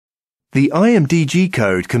The Imdg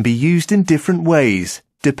code can be used in different ways,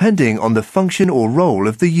 depending on the function or role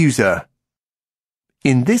of the user.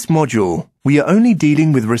 In this module, we are only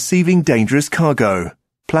dealing with receiving dangerous cargo,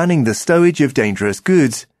 planning the stowage of dangerous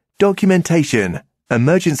goods, documentation,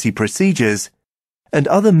 emergency procedures, and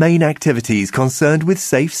other main activities concerned with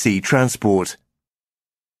safe sea transport.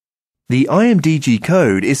 The Imdg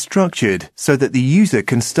code is structured so that the user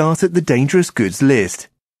can start at the dangerous goods list,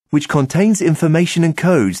 which contains information and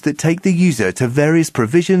codes that take the user to various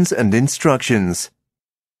provisions and instructions.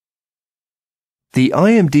 The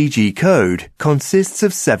Imdg code consists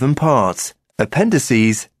of 7 parts,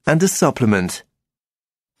 appendices, and a supplement.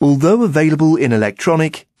 Although available in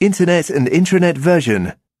electronic, internet and intranet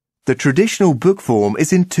version, the traditional book form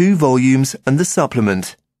is in 2 volumes and the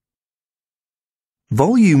supplement.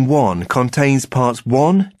 Volume 1 contains parts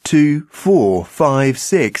 1, 2, 4, 5,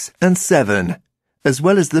 6, and 7, as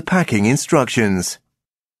well as the packing instructions.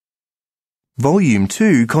 Volume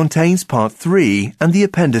 2 contains part 3 and the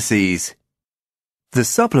appendices. The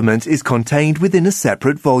supplement is contained within a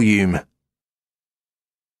separate volume.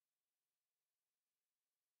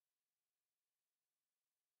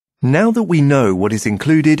 Now that we know what is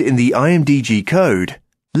included in the Imdg code,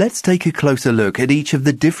 let's take a closer look at each of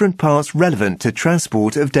the different parts relevant to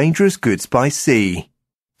transport of dangerous goods by sea.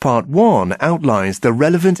 Part 1 outlines the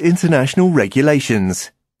relevant international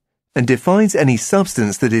regulations and defines any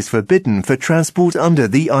substance that is forbidden for transport under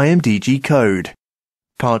the Imdg code.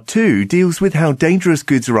 Part 2 deals with how dangerous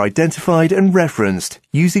goods are identified and referenced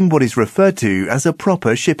using what is referred to as a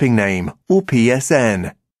proper shipping name, or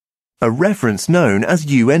PSN, a reference known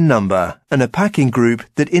as UN number, and a packing group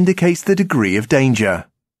that indicates the degree of danger.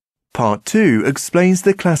 Part 2 explains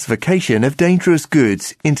the classification of dangerous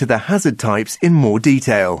goods into the hazard types in more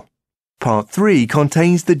detail. Part 3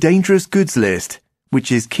 contains the dangerous goods list,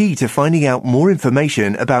 which is key to finding out more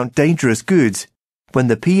information about dangerous goods when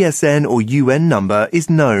the PSN or UN number is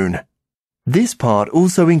known. This part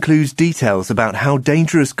also includes details about how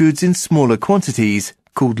dangerous goods in smaller quantities,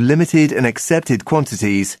 called limited and accepted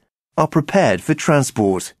quantities, are prepared for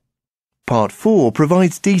transport. Part 4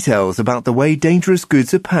 provides details about the way dangerous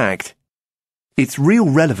goods are packed. Its real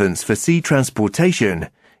relevance for sea transportation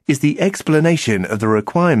is the explanation of the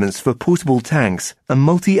requirements for portable tanks and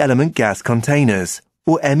multi-element gas containers,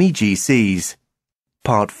 or MEGCs.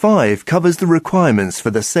 Part 5 covers the requirements for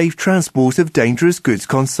the safe transport of dangerous goods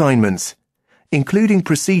consignments, including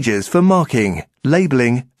procedures for marking,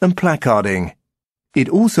 labeling, and placarding. It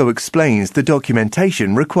also explains the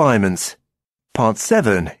documentation requirements. Part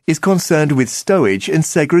 7 is concerned with stowage and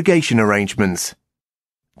segregation arrangements.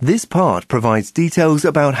 This part provides details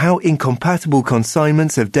about how incompatible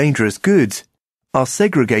consignments of dangerous goods are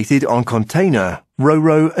segregated on container,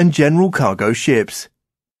 ro-ro, and general cargo ships.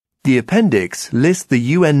 The appendix lists the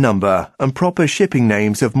UN number and proper shipping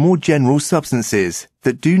names of more general substances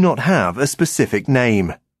that do not have a specific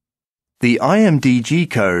name. The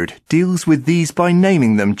Imdg code deals with these by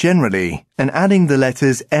naming them generally and adding the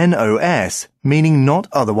letters NOS, meaning not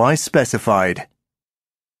otherwise specified.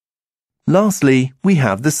 Lastly, we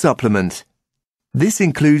have the supplement. This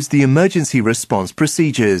includes the Emergency Response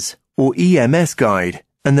Procedures, or EMS guide,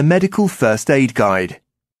 and the Medical First Aid guide.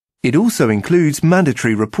 It also includes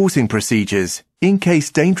mandatory reporting procedures in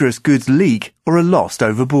case dangerous goods leak or are lost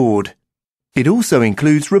overboard. It also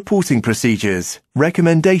includes reporting procedures,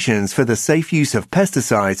 recommendations for the safe use of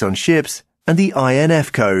pesticides on ships, and the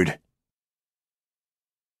INF code.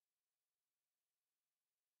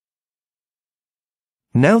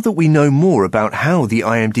 Now that we know more about how the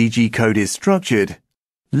Imdg code is structured,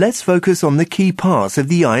 let's focus on the key parts of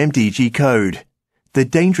the Imdg code, the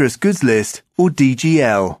Dangerous Goods List, or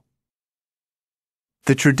DGL.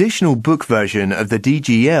 The traditional book version of the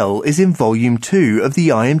DGL is in Volume 2 of the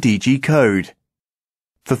Imdg code.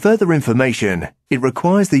 For further information, it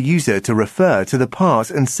requires the user to refer to the part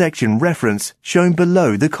and section reference shown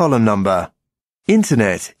below the column number.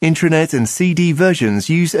 Internet, intranet and CD versions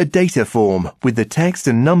use a data form with the text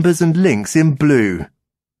and numbers and links in blue.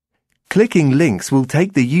 Clicking links will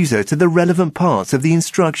take the user to the relevant parts of the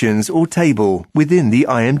instructions or table within the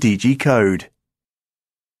Imdg code.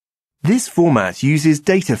 This format uses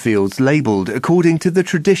data fields labeled according to the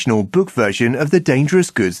traditional book version of the Dangerous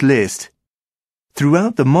Goods List.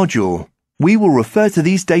 Throughout the module, we will refer to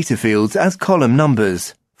these data fields as column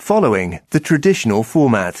numbers, following the traditional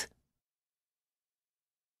format.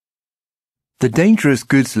 The Dangerous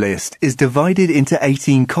Goods List is divided into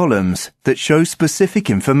 18 columns that show specific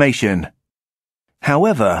information.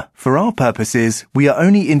 However, for our purposes, we are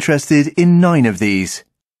only interested in 9 of these.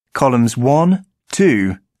 Columns 1,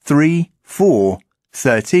 2, 3, 4,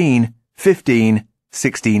 13, 15,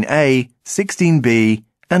 16A, 16B,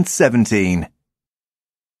 and 17.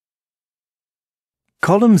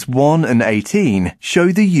 Columns 1 and 18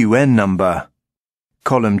 show the UN number.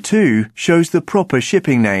 Column 2 shows the proper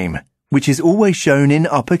shipping name, which is always shown in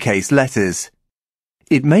uppercase letters.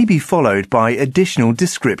 It may be followed by additional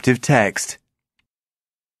descriptive text.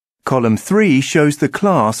 Column 3 shows the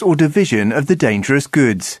class or division of the dangerous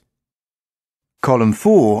goods. Column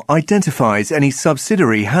 4 identifies any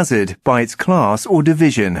subsidiary hazard by its class or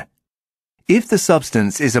division. If the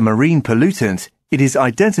substance is a marine pollutant, it is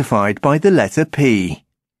identified by the letter P.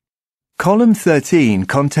 Column 13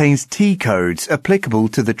 contains T codes applicable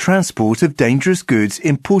to the transport of dangerous goods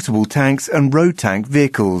in portable tanks and road tank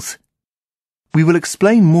vehicles. We will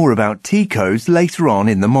explain more about T codes later on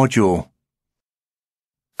in the module.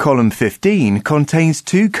 Column 15 contains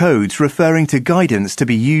 2 codes referring to guidance to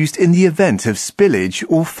be used in the event of spillage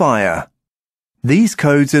or fire. These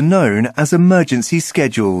codes are known as emergency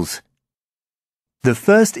schedules. The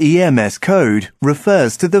first EMS code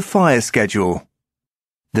refers to the fire schedule.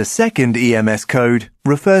 The second EMS code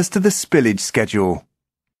refers to the spillage schedule.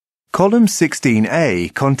 Column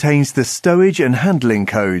 16A contains the stowage and handling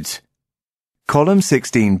codes. Column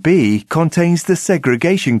 16B contains the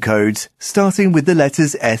segregation codes starting with the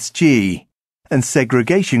letters SG and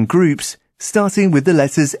segregation groups starting with the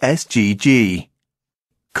letters SGG.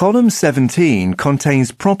 Column 17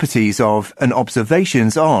 contains properties of and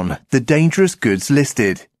observations on the dangerous goods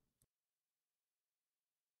listed.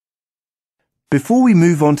 Before we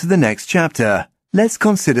move on to the next chapter, let's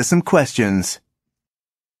consider some questions.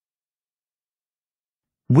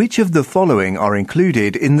 Which of the following are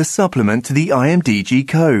included in the supplement to the IMDG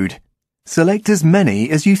code? Select as many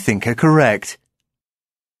as you think are correct.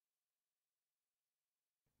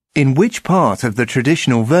 In which part of the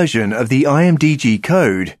traditional version of the IMDG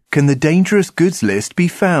code can the dangerous goods list be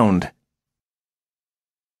found?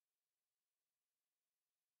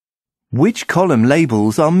 Which column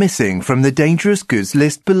labels are missing from the dangerous goods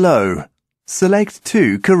list below? Select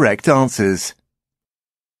 2 correct answers.